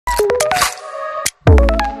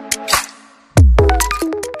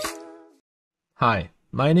Hi,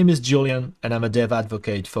 my name is Julian and I'm a dev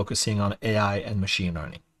advocate focusing on AI and machine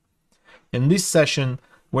learning. In this session,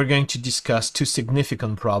 we're going to discuss two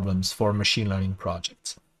significant problems for machine learning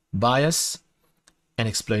projects: bias and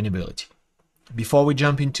explainability. Before we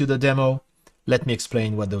jump into the demo, let me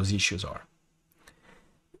explain what those issues are.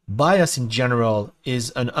 Bias in general is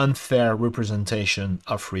an unfair representation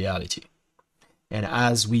of reality. And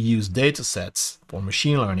as we use datasets for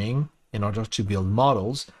machine learning in order to build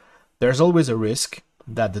models, there's always a risk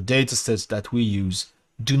that the datasets that we use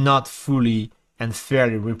do not fully and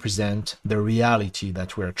fairly represent the reality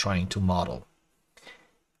that we're trying to model.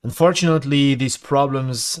 Unfortunately, these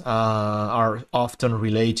problems are often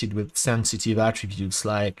related with sensitive attributes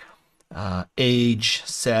like age,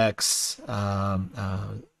 sex,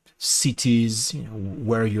 cities,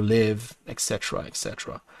 where you live, etc.,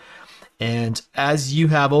 etc. And as you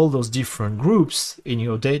have all those different groups in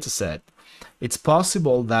your dataset, it's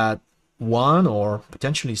possible that one or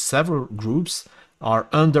potentially several groups are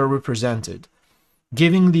underrepresented,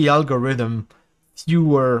 giving the algorithm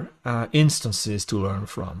fewer instances to learn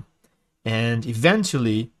from. And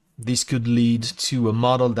eventually, this could lead to a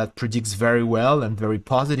model that predicts very well and very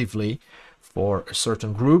positively for a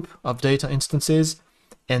certain group of data instances,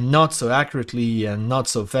 and not so accurately and not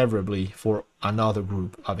so favorably for another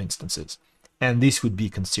group of instances. And this would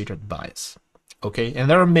be considered bias. Okay, and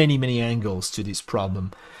there are many angles to this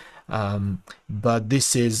problem, but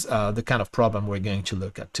this is the kind of problem we're going to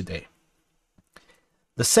look at today.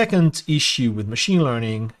 The second issue with machine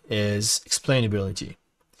learning is explainability.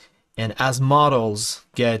 And as models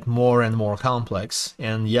get more and more complex,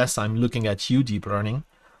 and yes, I'm looking at you, deep learning,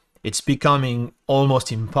 it's becoming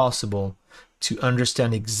almost impossible to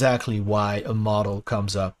understand exactly why a model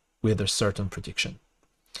comes up with a certain prediction.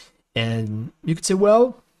 And you could say,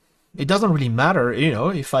 well, it doesn't really matter,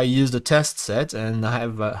 if I use the test set and I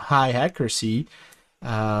have a high accuracy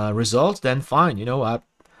result, then fine,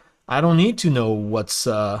 I don't need to know what's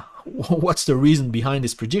the reason behind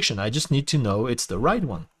this prediction. I just need to know it's the right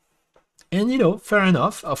one. And fair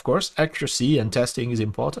enough, of course, accuracy and testing is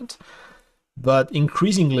important, but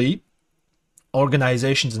increasingly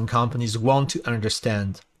organizations and companies want to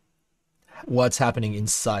understand what's happening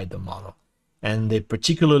inside the model. And they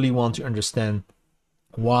particularly want to understand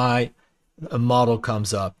why a model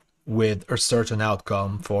comes up with a certain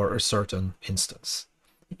outcome for a certain instance,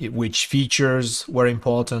 which features were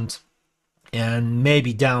important, and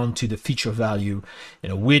maybe down to the feature value,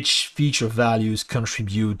 which feature values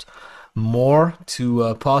contribute more to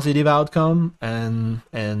a positive outcome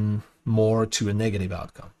and more to a negative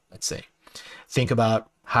outcome, let's say. Think about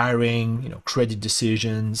hiring, credit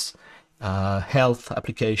decisions, health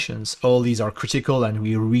applications. All these are critical, and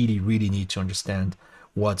we really need to understand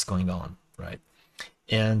what's going on, right?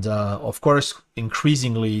 And of course,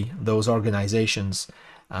 increasingly, those organizations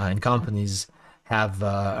and companies have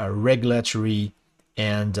regulatory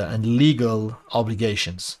and legal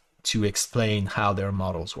obligations to explain how their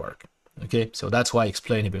models work. Okay, so that's why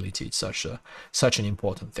explainability is such an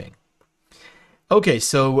important thing. Okay,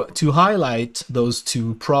 so to highlight those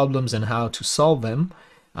two problems and how to solve them,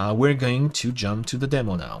 we're going to jump to the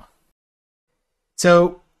demo now.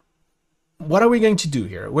 So what are we going to do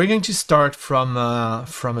here? We're going to start from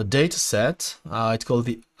a data set. It's called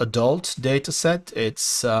the adult data set.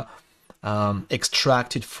 It's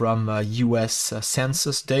extracted from US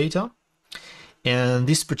census data. And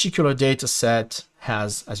this particular data set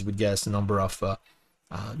has, as you would guess, a number of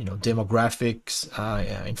demographics,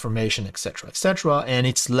 information, etc., and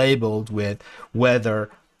it's labeled with whether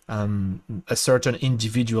a certain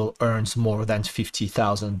individual earns more than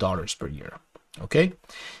 $50,000 per year. Okay,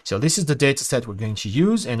 so this is the data set we're going to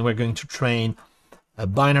use, and we're going to train a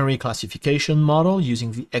binary classification model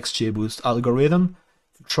using the XGBoost algorithm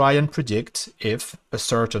to try and predict if a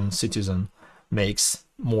certain citizen makes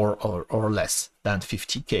more or less than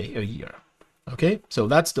 50K a year. Okay, so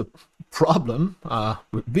that's the problem,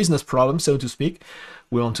 business problem, so to speak,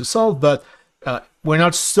 we want to solve, but we're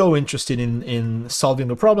not so interested in solving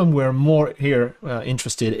the problem. We're more here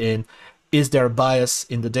interested in, is there a bias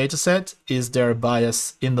in the data set? Is there a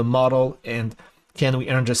bias in the model? And can we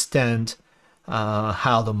understand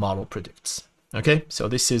how the model predicts? Okay, so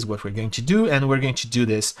this is what we're going to do, and we're going to do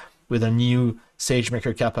this with a new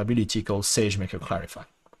SageMaker capability called SageMaker Clarify.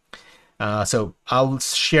 So I'll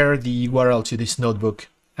share the URL to this notebook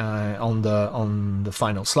on the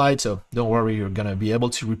final slide, so don't worry, you're going to be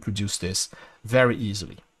able to reproduce this very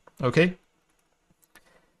easily. Okay?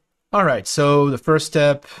 All right, so the first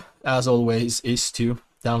step, as always, is to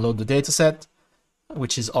download the dataset,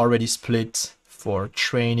 which is already split for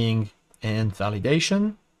training and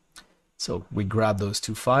validation. So we grab those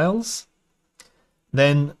two files.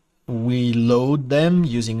 Then we load them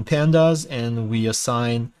using pandas, and we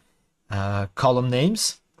assign column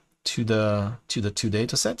names to the two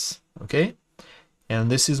data sets. Okay, and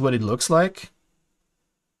this is what it looks like.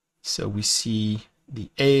 So we see the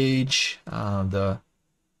age, the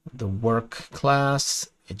work class,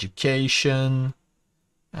 education,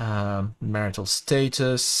 marital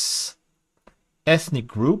status, ethnic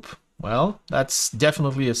group. Well, that's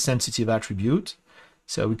definitely a sensitive attribute,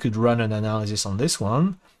 so we could run an analysis on this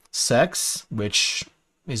one. Sex, which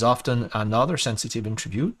is often another sensitive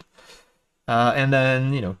attribute. And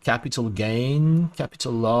then, capital gain,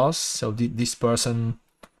 capital loss. So did this person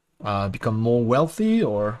become more wealthy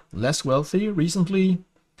or less wealthy recently?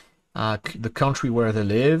 The country where they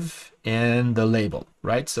live, and the label,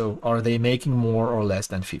 right? So are they making more or less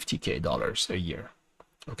than $50K a year?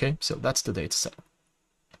 Okay, so that's the data set.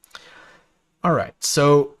 All right,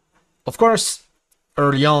 so of course,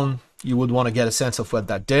 early on, you would want to get a sense of what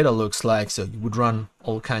that data looks like. So you would run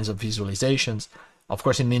all kinds of visualizations. Of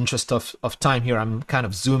course, in the interest of time here, I'm kind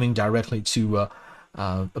of zooming directly to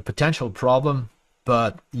a potential problem,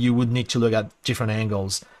 but you would need to look at different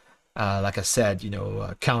angles. Like I said,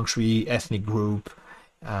 country, ethnic group,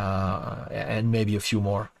 and maybe a few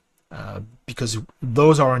more, because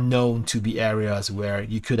those are known to be areas where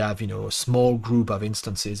you could have, a small group of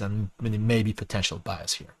instances and maybe potential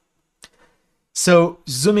bias here. So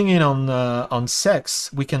zooming in on sex,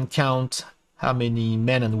 we can count how many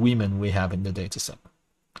men and women we have in the data set.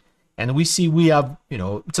 And we see we have,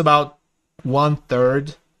 it's about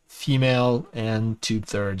 1/3 female and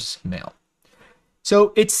 2/3 male.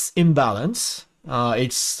 So it's imbalance.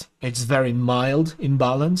 It's very mild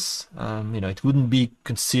imbalance. It wouldn't be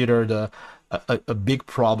considered a big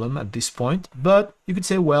problem at this point, but you could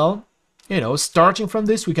say, well, starting from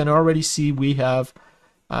this, we can already see we have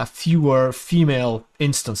fewer female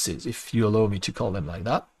instances, if you allow me to call them like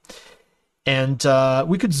that. And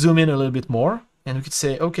we could zoom in a little bit more, and we could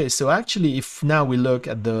say, okay, so actually, if now we look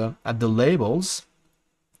at the labels,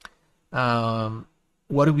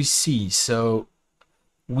 what do we see? So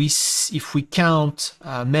if we count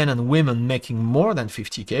men and women making more than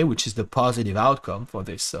 50K, which is the positive outcome for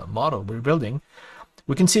this model we're building,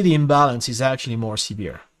 we can see the imbalance is actually more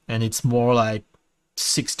severe, and it's more like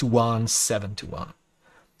 6-to-1, 7-to-1.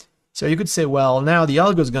 So you could say, well, now the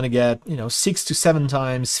algo is going to get 6 to 7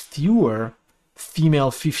 times fewer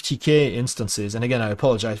female 50K instances. And again, I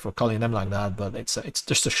apologize for calling them like that, but it's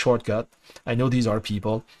just a shortcut. I know these are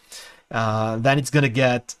people. Then it's going to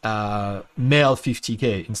get male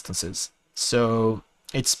 50K instances. So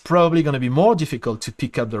it's probably going to be more difficult to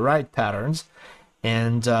pick up the right patterns,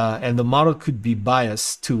 and the model could be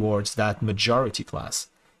biased towards that majority class,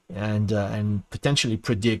 and potentially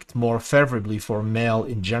predict more favorably for male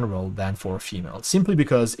in general than for female, simply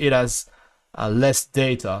because it has less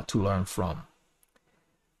data to learn from.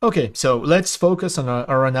 Okay, so let's focus on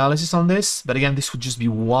our analysis on this. But again, this would just be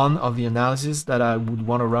one of the analyses that I would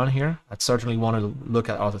want to run here. I'd certainly want to look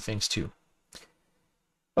at other things too.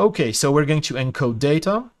 Okay, so we're going to encode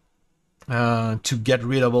data to get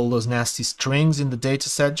rid of all those nasty strings in the data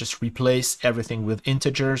set. Just replace everything with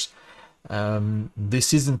integers.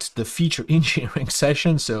 This isn't the feature engineering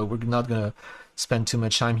session, so we're not going to spend too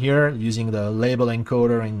much time here using the label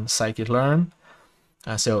encoder in scikit-learn.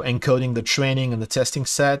 So encoding the training and the testing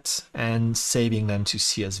set and saving them to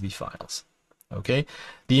CSV files. Okay.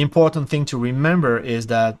 The important thing to remember is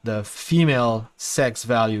that the female sex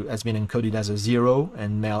value has been encoded as a 0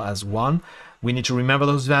 and male as 1. We need to remember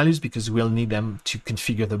those values because we'll need them to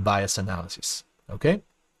configure the bias analysis. Okay.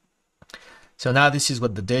 So now this is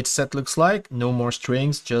what the data set looks like. No more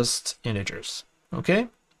strings, just integers. Okay.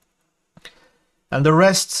 And the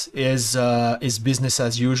rest is business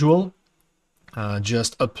as usual.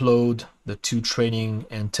 Just upload the 2 training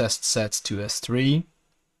and test sets to S3,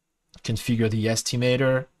 configure the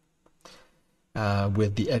estimator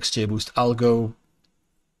with the XGBoost algo,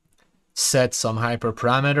 set some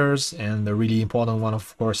hyperparameters, and the really important one,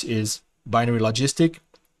 of course, is binary logistic,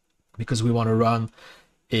 because we want to run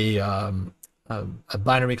a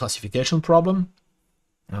binary classification problem.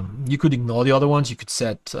 You could ignore the other ones. You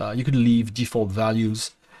could leave default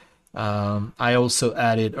values. I also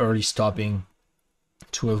added early stopping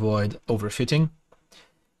to avoid overfitting,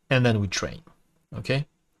 and then we train. Okay,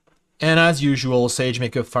 and as usual,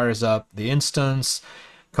 SageMaker fires up the instance,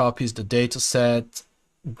 copies the data set,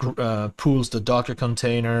 pulls the Docker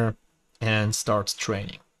container, and starts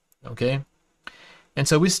training. Okay, and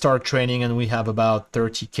so we start training, and we have about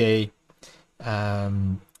 30K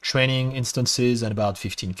training instances and about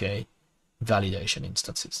 15K validation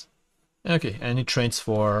instances. Okay, and it trains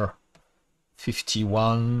for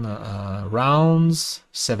 51 rounds,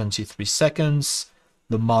 73 seconds.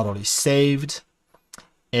 The model is saved.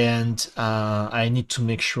 And I need to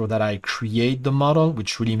make sure that I create the model,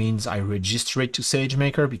 which really means I register it to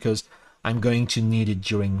SageMaker, because I'm going to need it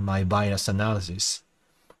during my bias analysis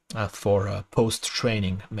for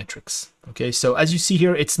post-training metrics. Okay, so as you see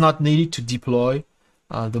here, it's not needed to deploy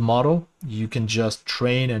the model. You can just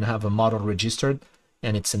train and have a model registered,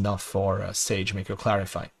 and it's enough for SageMaker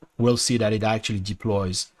Clarify. We'll see that it actually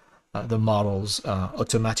deploys the models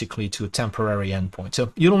automatically to a temporary endpoint.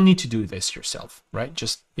 So you don't need to do this yourself, right?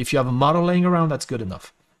 Just if you have a model laying around, that's good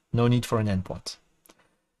enough. No need for an endpoint.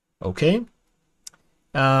 Okay.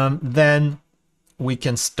 Then we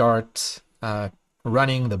can start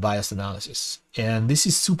running the bias analysis. And this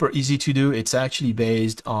is super easy to do. It's actually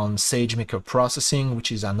based on SageMaker processing,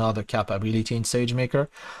 which is another capability in SageMaker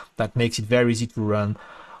that makes it very easy to run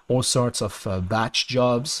all sorts of batch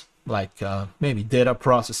jobs, like maybe data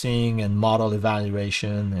processing and model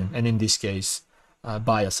evaluation, and in this case,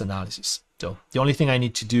 bias analysis. So the only thing I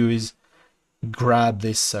need to do is grab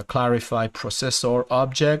this clarify processor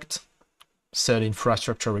object, set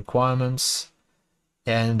infrastructure requirements,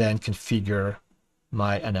 and then configure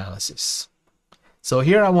my analysis. So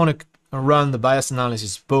here I want to run the bias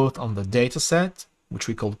analysis both on the dataset, which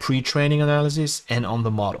we call pre-training analysis, and on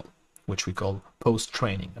the model, which we call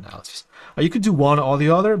post-training analysis. You could do one or the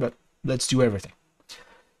other, but let's do everything.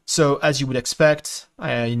 So as you would expect,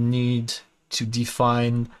 I need to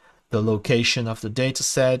define the location of the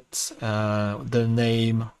dataset, the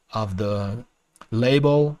name of the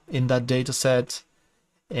label in that dataset,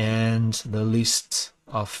 and the list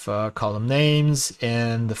of column names,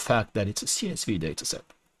 and the fact that it's a CSV dataset.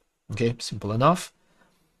 Okay, simple enough.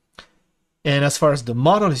 And as far as the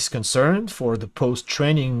model is concerned, for the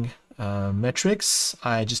post-training metrics,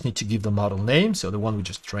 I just need to give the model name, so the one we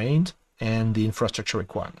just trained, and the infrastructure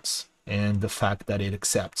requirements, and the fact that it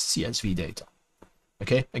accepts CSV data.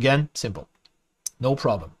 Okay, again, simple, no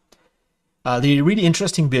problem. The really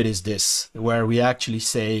interesting bit is this, where we actually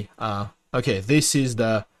say, okay, this is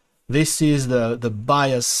the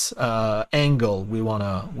bias angle we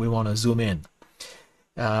wanna zoom in.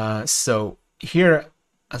 So here,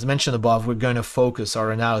 as mentioned above, we're going to focus our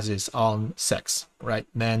analysis on sex, right?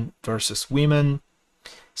 Men versus women.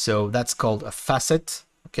 So that's called a facet,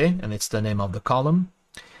 okay? And it's the name of the column.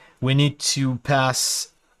 We need to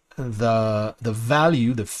pass the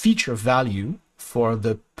value, the feature value for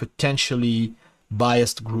the potentially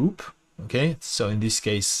biased group, okay? So in this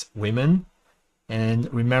case, women. And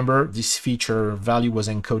remember, this feature value was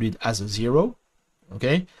encoded as a 0,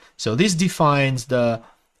 okay? So this defines the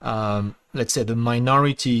let's say the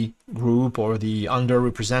minority group or the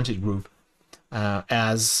underrepresented group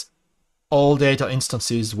as all data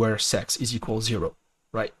instances where sex is equal 0,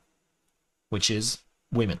 right? Which is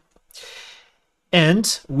women.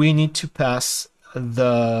 And we need to pass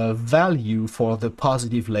the value for the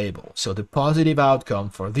positive label. So the positive outcome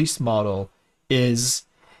for this model is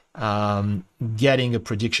getting a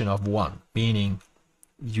prediction of 1, meaning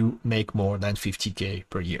you make more than 50K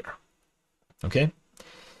per year. Okay?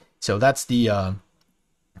 So that's the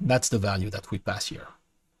value that we pass here.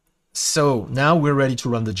 So now we're ready to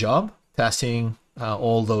run the job, passing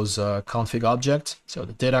all those config objects. So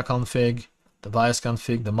the data config, the bias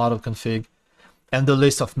config, the model config, and the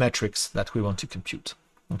list of metrics that we want to compute.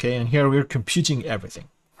 Okay, and here we're computing everything,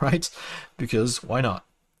 right? Because why not?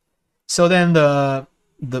 So then the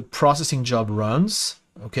processing job runs,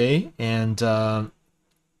 okay, and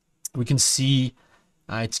we can see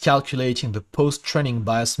it's calculating the post-training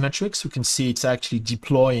bias metrics. We can see it's actually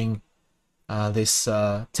deploying this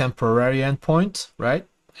temporary endpoint, right?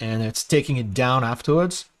 And it's taking it down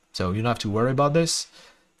afterwards. So you don't have to worry about this.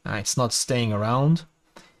 It's not staying around.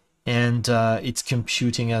 And it's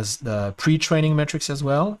computing as the pre-training metrics as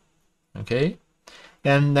well, okay?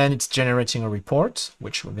 And then it's generating a report,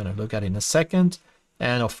 which we're going to look at in a second.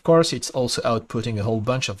 And of course, it's also outputting a whole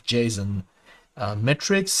bunch of JSON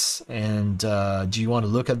metrics. And do you want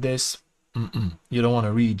to look at this? You don't want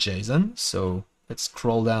to read JSON. So let's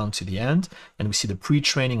scroll down to the end, and we see the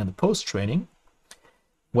pre-training and the post-training.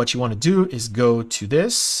 What you want to do is go to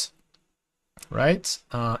this, right?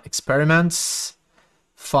 Experiments,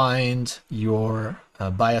 find your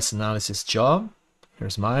bias analysis job.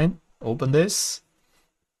 Here's mine. Open this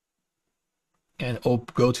and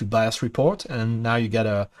go to bias report, and now you get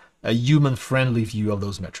a human-friendly view of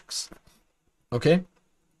those metrics. Okay,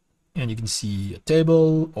 and you can see a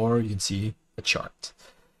table or you can see a chart.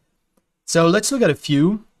 So let's look at a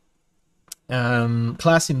few.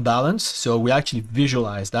 Class imbalance. So we actually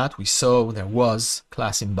visualized that. We saw there was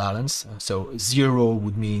class imbalance. So 0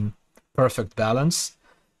 would mean perfect balance.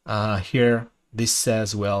 Here, this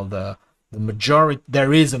says, well, the majority,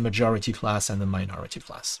 there is a majority class and a minority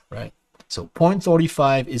class, right? So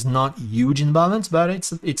 0.35 is not huge in balance, but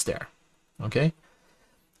it's there, okay?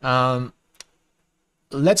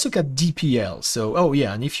 Let's look at DPL. So, oh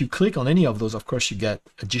yeah, and if you click on any of those, of course, you get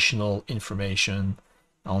additional information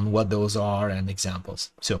on what those are and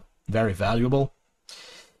examples. So very valuable.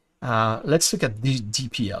 Let's look at the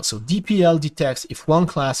DPL. So DPL detects if one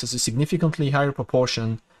class has a significantly higher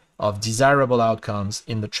proportion of desirable outcomes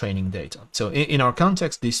in the training data. So in our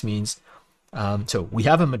context, this means, so we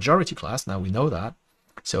have a majority class, now we know that.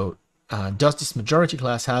 So does this majority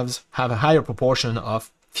class have a higher proportion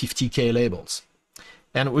of 50K labels?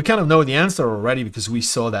 And we kind of know the answer already because we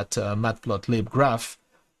saw that matplotlib graph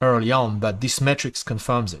early on, but this metrics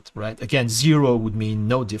confirms it, right? Again, 0 would mean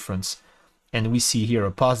no difference. And we see here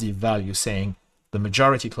a positive value saying the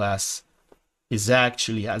majority class has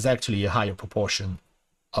actually a higher proportion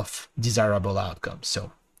of desirable outcomes.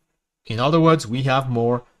 So in other words, we have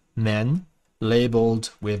more men labeled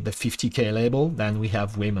with the 50K label than we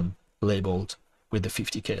have women labeled with the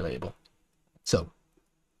 50K label. So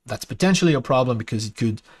that's potentially a problem because it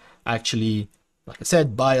could actually, like I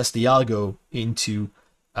said, bias the algo into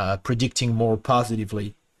predicting more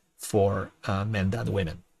positively for men than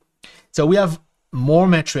women. So we have more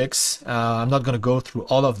metrics. I'm not going to go through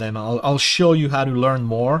all of them. I'll show you how to learn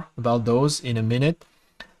more about those in a minute.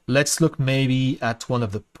 Let's look maybe at one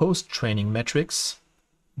of the post-training metrics,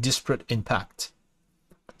 disparate impact.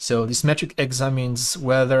 So this metric examines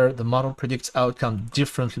whether the model predicts outcome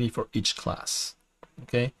differently for each class.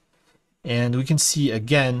 Okay, and we can see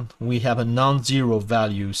again we have a non-zero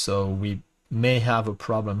value, so we may have a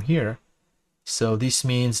problem here. So this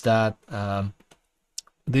means that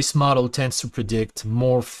this model tends to predict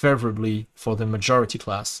more favorably for the majority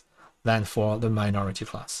class than for the minority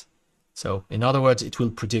class. So in other words, it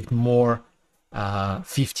will predict more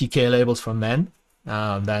 50K labels for men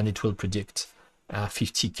than it will predict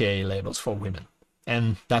 50K labels for women.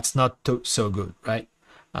 And that's not so good, right?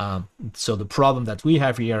 So the problem that we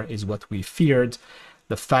have here is what we feared.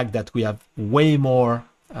 The fact that we have way more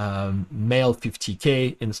male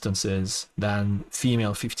 50K instances than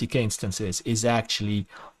female 50K instances is actually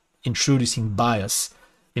introducing bias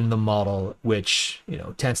in the model, which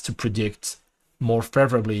tends to predict more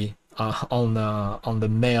favorably on the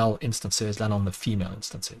male instances than on the female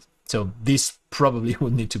instances. So this probably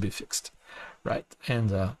would need to be fixed, right? And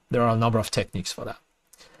there are a number of techniques for that.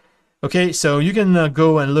 Okay, so you can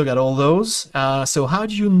go and look at all those. So how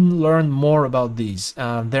do you learn more about these?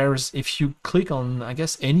 If you click on, I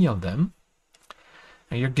guess, any of them,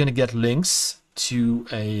 you're gonna get links to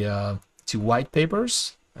to white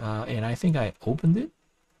papers, and I think I opened it.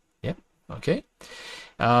 Yeah. Okay.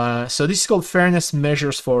 So this is called Fairness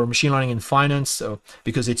Measures for Machine Learning in Finance, so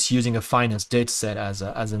because it's using a finance dataset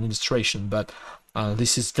as an illustration, but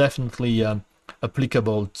this is definitely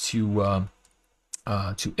applicable to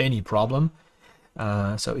any problem.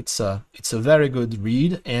 So it's a very good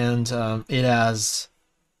read, and it has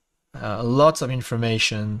lots of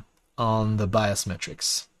information on the bias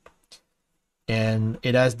metrics, and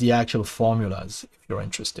it has the actual formulas if you're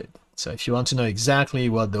interested. So if you want to know exactly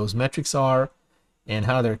what those metrics are and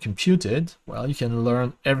how they're computed, well, you can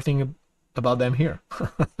learn everything about them here,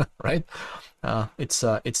 right? It's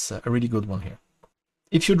a really good one here.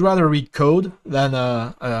 If you'd rather read code than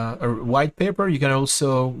a white paper, you can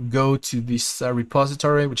also go to this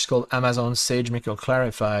repository, which is called Amazon SageMaker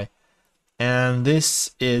Clarify. And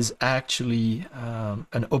this is actually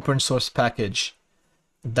an open source package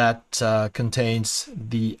that contains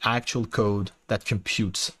the actual code that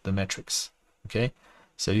computes the metrics. Okay,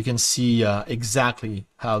 so you can see exactly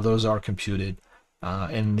how those are computed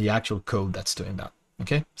in the actual code that's doing that.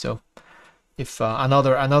 Okay, so if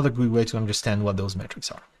another good way to understand what those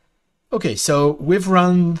metrics are. Okay, so we've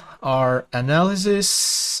run our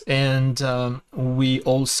analysis, and we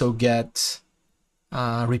also get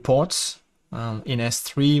reports in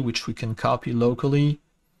S3, which we can copy locally,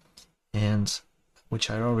 and which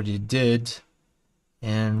I already did.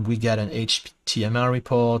 And we get an HTML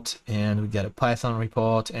report, and we get a Python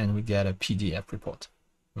report, and we get a PDF report.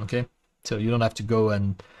 Okay, so you don't have to go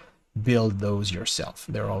and build those yourself;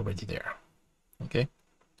 they're already there. Okay.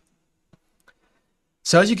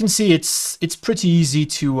 So as you can see, it's pretty easy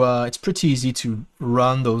to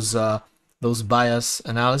run those bias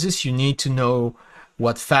analysis. You need to know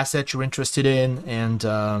what facet you're interested in, and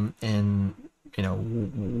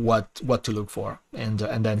what to look for, and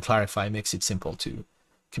then Clarify makes it simple to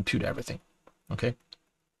compute everything. Okay.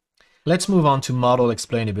 Let's move on to model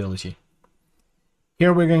explainability.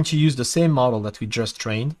 Here we're going to use the same model that we just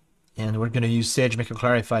trained, And we're going to use SageMaker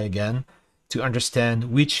Clarify again to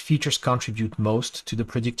understand which features contribute most to the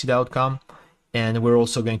predicted outcome. And we're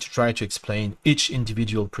also going to try to explain each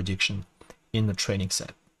individual prediction in the training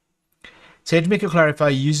set. SageMaker Clarify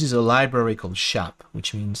uses a library called SHAP,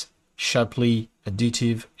 which means Shapley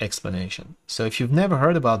Additive Explanation. So if you've never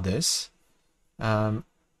heard about this,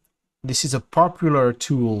 this is a popular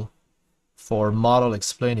tool for model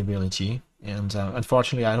explainability. And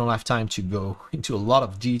unfortunately, I don't have time to go into a lot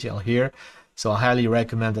of detail here. So I highly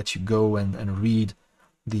recommend that you go and read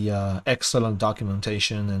the excellent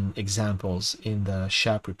documentation and examples in the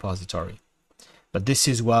SHAP repository. But this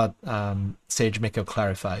is what SageMaker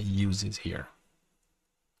Clarify uses here.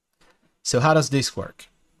 So how does this work?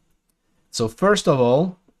 So first of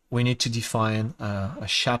all, we need to define a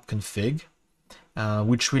SHAP config,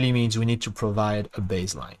 which really means we need to provide a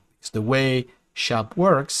baseline. So the way SHAP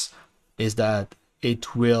works is that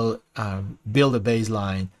it will build a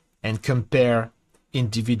baseline and compare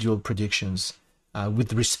individual predictions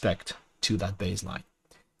with respect to that baseline.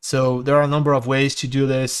 So there are a number of ways to do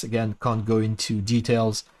this. Again, can't go into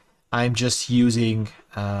details. I'm just using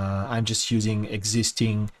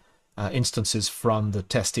existing instances from the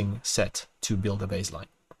testing set to build a baseline.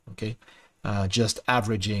 Okay, just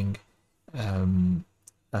averaging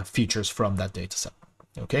features from that data set.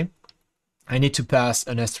 Okay, I need to pass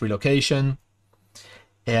an S3 location,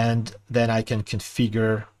 and then I can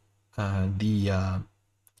configure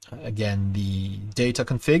again the data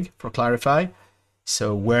config for Clarify.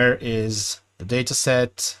 So where is the data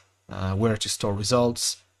set, where to store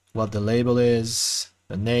results, what the label is,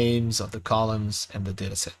 the names of the columns, and the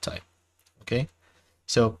dataset type. Okay,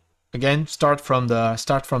 so again, start from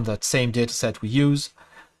that same data set we used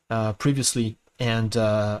previously, and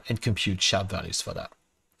compute SHAP values for that.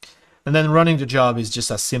 And then running the job is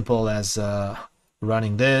just as simple as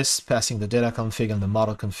running this, passing the data config and the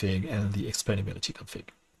model config and the explainability config.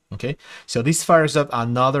 Okay, so this fires up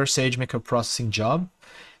another SageMaker processing job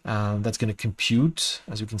that's going to compute,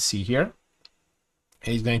 as you can see here.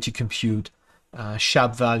 It's going to compute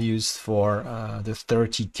SHAP values for the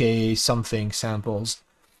 30K something samples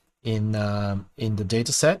in the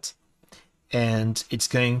data set, and it's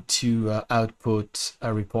going to output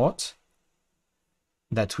a report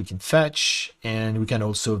that we can fetch, and we can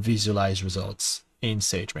also visualize results in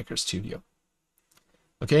SageMaker Studio.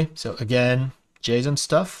 Okay, so again, JSON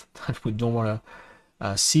stuff that we don't want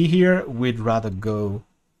to see here. We'd rather go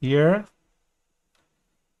here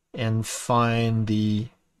and find the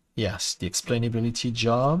explainability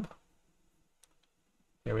job.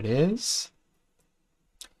 There it is.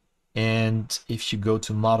 And if you go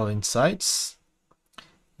to Model Insights,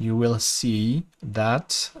 you will see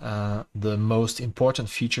that the most important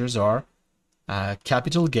features are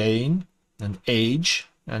capital gain and age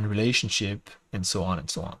and relationship and so on,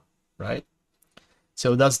 right?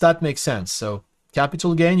 So does that make sense? So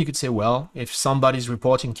capital gain, you could say, well, if somebody's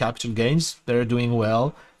reporting capital gains, they're doing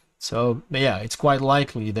well. So yeah, it's quite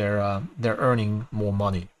likely they're earning more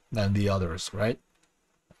money than the others, right?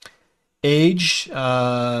 Age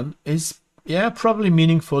is probably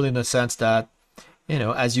meaningful in the sense that, you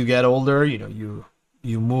know, as you get older, you know,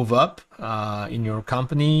 you move up in your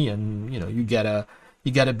company, and you get a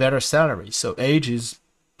better salary. So age is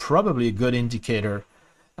probably a good indicator.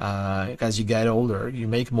 As you get older, you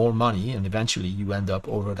make more money, and eventually you end up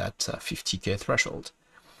over that 50K threshold.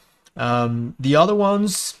 The other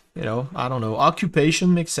ones, you know, I don't know,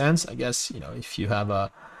 occupation makes sense. I guess, you know, if you have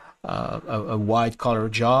a white collar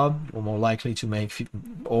job, you're more likely to make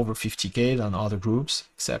over 50K than other groups,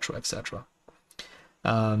 etc., etc.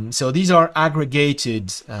 So these are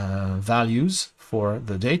aggregated values for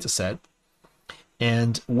the data set.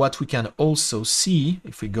 And what we can also see,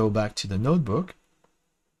 if we go back to the notebook,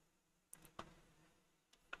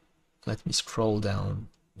 let me scroll down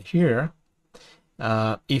here.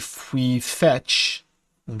 If we fetch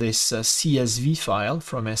this CSV file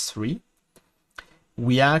from S3,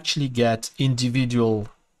 we actually get individual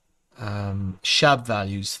SHAP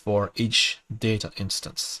values for each data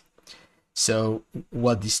instance. So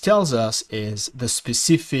what this tells us is the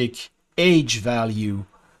specific age value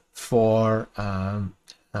for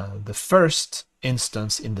the first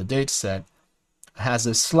instance in the dataset has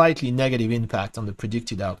a slightly negative impact on the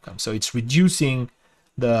predicted outcome. So it's reducing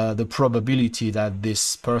the probability that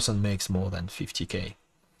this person makes more than 50K.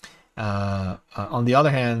 On the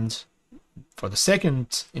other hand, for the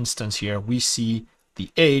second instance here, we see the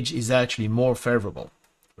age is actually more favorable,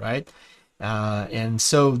 right? And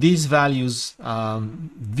so these values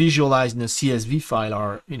visualized in a CSV file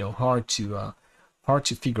are, you know, hard to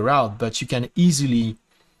figure out, but you can easily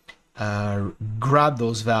grab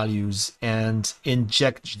those values and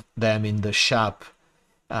inject them in the SHAP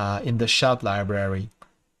library,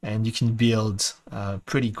 and you can build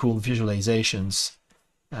pretty cool visualizations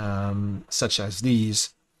such as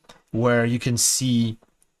these, where you can see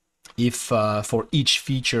if for each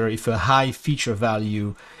feature, if a high feature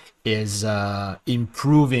value is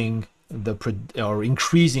improving or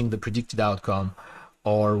increasing the predicted outcome,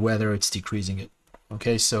 or whether it's decreasing it.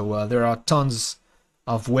 Okay, so there are tons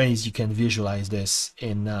of ways you can visualize this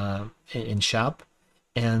in SHAP,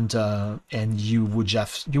 and you would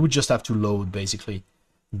just have to load basically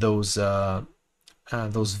those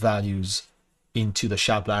values into the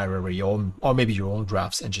SHAP library, or maybe your own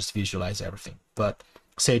graphs, and just visualize everything. But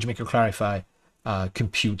SageMaker Clarify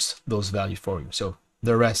computes those values for you. So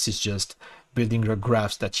the rest is just building the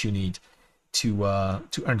graphs that you need to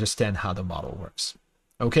understand how the model works.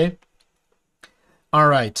 Okay. All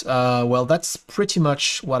right. Well, that's pretty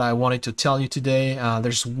much what I wanted to tell you today.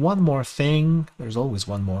 There's one more thing. There's always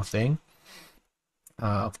one more thing.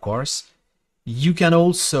 Of course, you can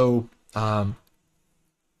also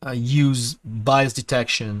use bias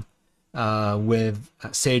detection with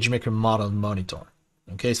SageMaker Model Monitor.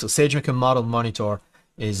 Okay, so SageMaker Model Monitor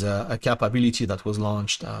is a capability that was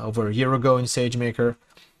launched over a year ago in SageMaker,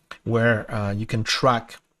 where you can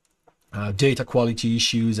track data quality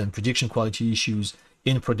issues and prediction quality issues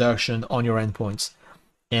in production on your endpoints.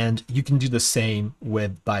 And you can do the same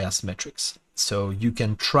with bias metrics. So you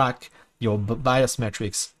can track your bias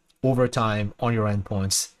metrics over time on your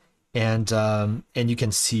endpoints, and you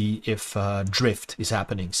can see if drift is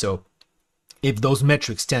happening. So if those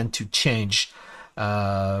metrics tend to change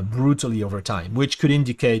brutally over time, which could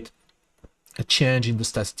indicate a change in the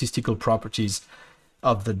statistical properties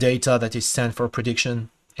of the data that is sent for prediction,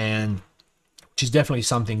 and which is definitely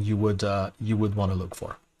something you would want to look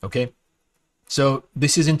for. Okay, so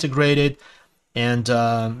this is integrated, and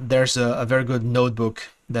there's a very good notebook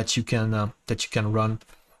that you can run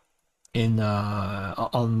in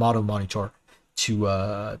on Model Monitor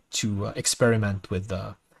to experiment with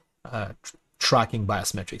tracking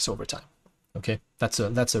bias metrics over time. Okay, that's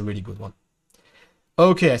a really good one.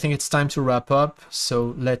 Okay, I think it's time to wrap up.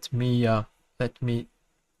 So let me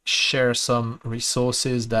share some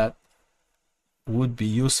resources that would be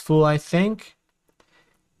useful, I think.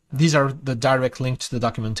 These are the direct link to the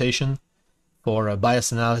documentation for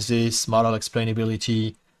bias analysis, model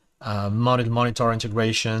explainability, model monitor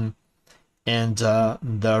integration, and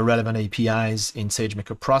the relevant APIs in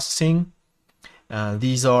SageMaker processing.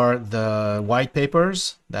 These are the white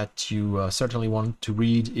papers that you certainly want to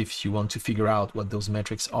read if you want to figure out what those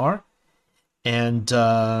metrics are. And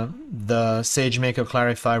the SageMaker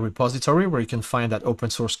Clarify repository, where you can find that open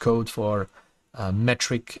source code for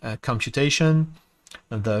metric computation,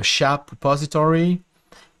 the SHAP repository,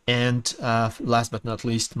 and last but not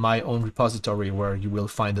least, my own repository, where you will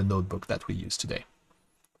find the notebook that we use today.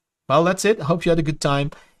 Well, that's it. I hope you had a good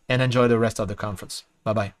time and enjoy the rest of the conference.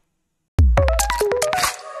 Bye-bye.